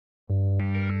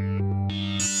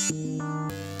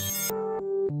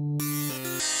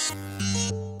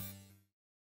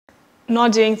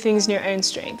not doing things in your own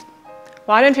strength.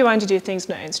 Why don't we want to do things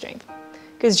in our own strength?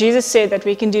 Because Jesus said that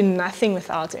we can do nothing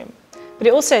without him. But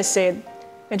he also said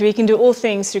that we can do all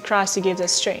things through Christ who gives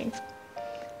us strength.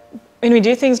 When we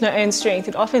do things in our own strength,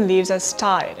 it often leaves us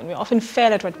tired and we often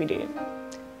fail at what we do.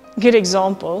 Good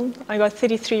example, I got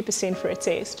 33% for a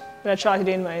test that I tried to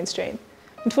do in my own strength.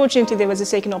 Unfortunately, there was a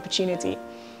second opportunity.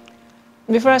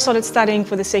 Before I started studying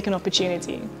for the second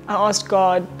opportunity, I asked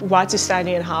God what to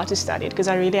study and how to study it because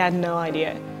I really had no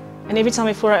idea. And every time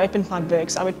before I opened my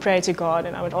books, I would pray to God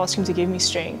and I would ask him to give me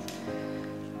strength.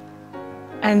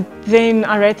 And then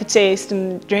I wrote the test,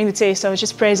 and during the test I was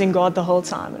just praising God the whole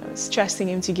time, and I was trusting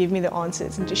him to give me the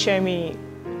answers and to show me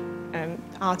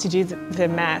how to do the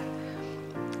math.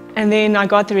 And then I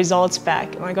got the results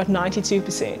back and I got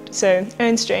 92%. So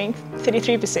own strength,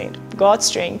 33%. God's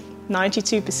strength,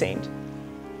 92%.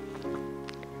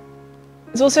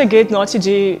 It's also good not to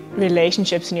do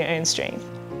relationships in your own strength.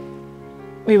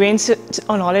 We went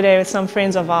on holiday with some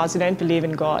friends of ours who don't believe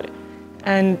in God.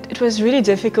 And it was really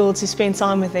difficult to spend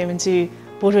time with them and to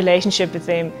build a relationship with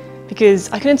them because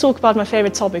I couldn't talk about my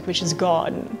favorite topic, which is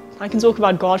God. I can talk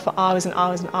about God for hours and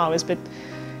hours and hours, but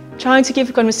trying to keep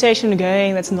a conversation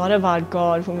going that's not about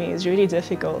God for me is really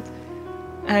difficult.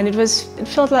 And it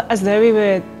felt like as though we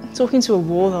were talking to a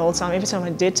wall the whole time every time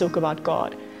I did talk about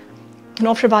God. And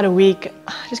after about a week,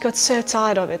 I just got so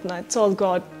tired of it and I told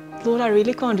God, Lord, I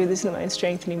really can't do this in my own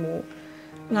strength anymore.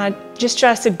 And I just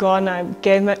trusted God and I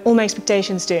gave all my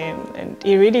expectations to him. And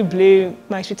he really blew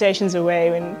my expectations away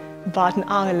when about an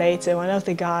hour later, one of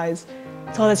the guys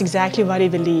told us exactly what he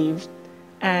believed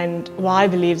and why he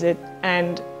believes it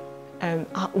and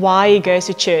why he goes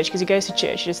to church, because he goes to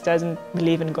church, he just doesn't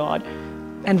believe in God,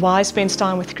 and why he spends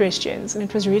time with Christians. And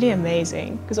it was really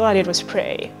amazing because all I did was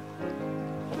pray.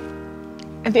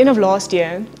 At the end of last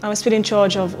year, I was put in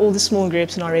charge of all the small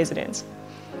groups in our residence.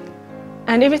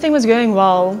 And everything was going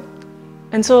well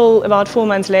until about 4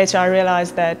 months later I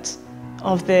realized that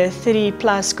of the 30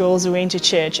 plus girls who went to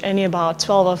church, only about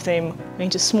 12 of them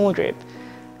went to small group.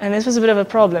 And this was a bit of a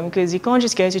problem because you can't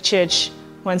just go to church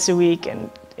once a week and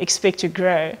expect to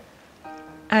grow.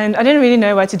 And I didn't really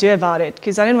know what to do about it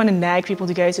because I didn't want to nag people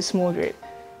to go to small group.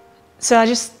 So I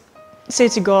just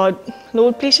said to God,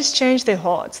 Lord, please just change their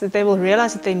hearts, that they will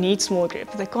realize that they need small group,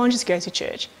 that they can't just go to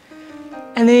church.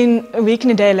 And then a week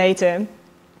and a day later,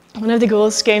 one of the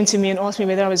girls came to me and asked me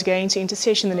whether I was going to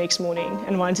intercession the next morning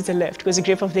and wanted to lift because a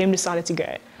group of them decided to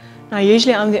go. Now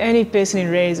usually I'm the only person in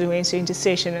Reyes who went to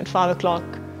intercession at 5 o'clock,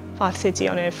 5:30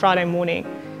 on a Friday morning.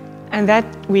 And that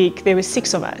week there were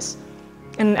 6 of us.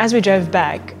 And as we drove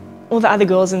back, all the other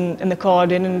girls in the car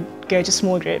didn't go to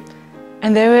small group.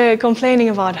 And they were complaining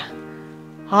about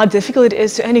how difficult it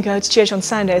is to only go to church on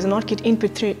Sundays and not get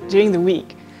input during the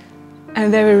week.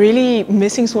 And they were really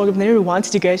missing small group and they really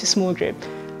wanted to go to small group.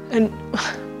 And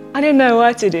I didn't know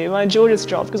what to do. My jaw just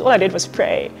dropped because all I did was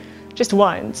pray, just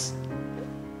once.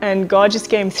 And God just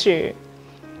came through.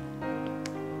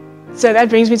 So that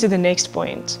brings me to the next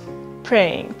point,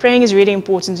 praying. Praying is really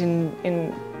important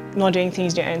in not doing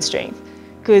things in your own strength.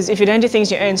 Because if you don't do things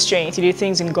in your own strength, you do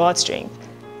things in God's strength,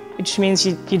 which means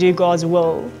you do God's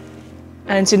will.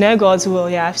 And to know God's will,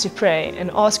 you have to pray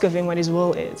and ask of him what his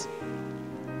will is.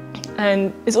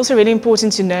 And it's also really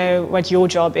important to know what your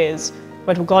job is,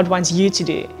 what God wants you to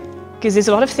do. Because there's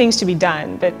a lot of things to be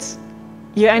done, but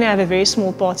you only have a very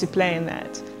small part to play in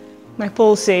that. Like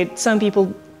Paul said, some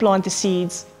people plant the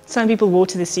seeds, some people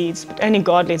water the seeds, but only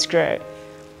God lets grow.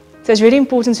 So it's really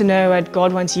important to know what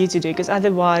God wants you to do, because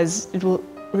otherwise it will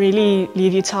really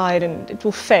leave you tired and it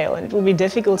will fail and it will be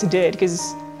difficult to do it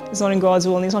because it's not in God's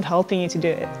will and he's not helping you to do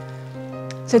it.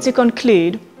 So to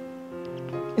conclude,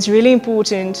 it's really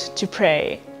important to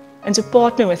pray and to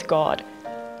partner with God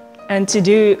and to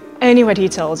do only what he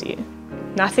tells you,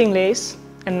 nothing less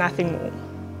and nothing more.